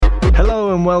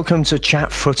Hello and welcome to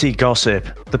Chat Footy Gossip,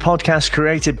 the podcast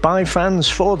created by fans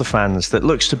for the fans that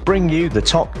looks to bring you the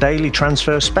top daily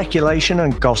transfer speculation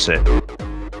and gossip.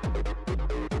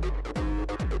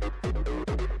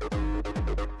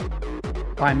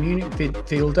 Bayern Munich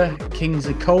midfielder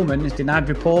Kingsley Coman has denied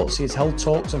reports he has held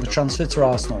talks of a transfer to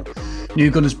Arsenal.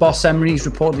 New Gunners boss Emery is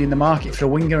reportedly in the market for a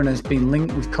winger and has been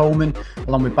linked with Coman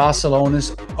along with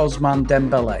Barcelona's Ousmane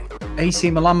Dembele.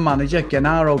 AC Milan manager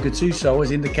Gennaro Gattuso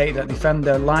has indicated that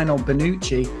defender Lionel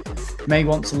Bonucci may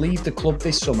want to leave the club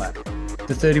this summer.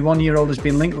 The 31-year-old has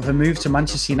been linked with a move to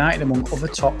Manchester United among other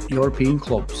top European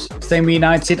clubs. Staying with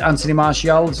United, Anthony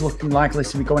Martial is looking likely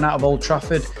to be going out of Old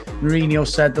Trafford. Mourinho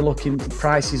said they're looking for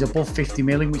prices above 50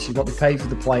 million, which is what they pay for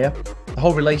the player. The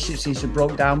whole relationship seems to have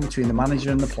broke down between the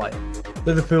manager and the player.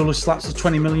 Liverpool has slapped a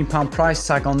 £20 million price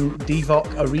tag on Divock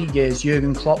Origi as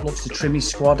Jurgen Klopp looks to trim his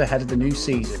squad ahead of the new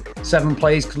season. 7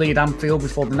 players could leave Anfield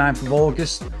before the 9th of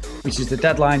August, which is the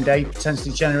deadline day,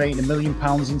 potentially generating £1 million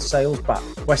in sales back.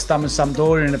 West Ham and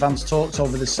Sampdoria in advanced talks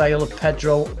over the sale of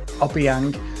Pedro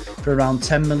Obiang for around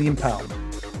 £10 million.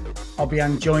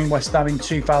 Obiang joined West Ham in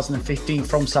 2015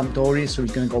 from Sampdoria, so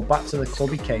he's going to go back to the club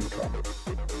he came from.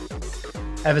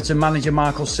 Everton manager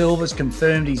Marco Silva has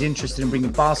confirmed he's interested in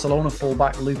bringing Barcelona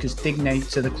fullback Lucas Digne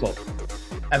to the club.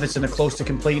 Everton are close to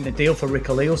completing a deal for Rick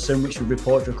Eliasson, which we've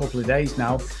reported for a couple of days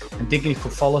now, and Digne will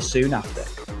follow soon after.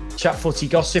 Chat Footy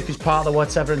Gossip is part of the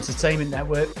Whatever Entertainment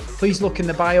Network. Please look in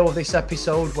the bio of this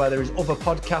episode where there is other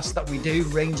podcasts that we do,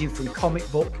 ranging from comic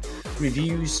book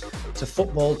reviews to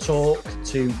football talk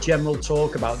to general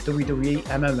talk about WWE,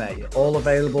 MMA, all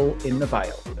available in the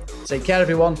bio. Take care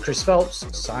everyone, Chris Phelps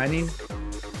signing.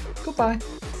 Goodbye.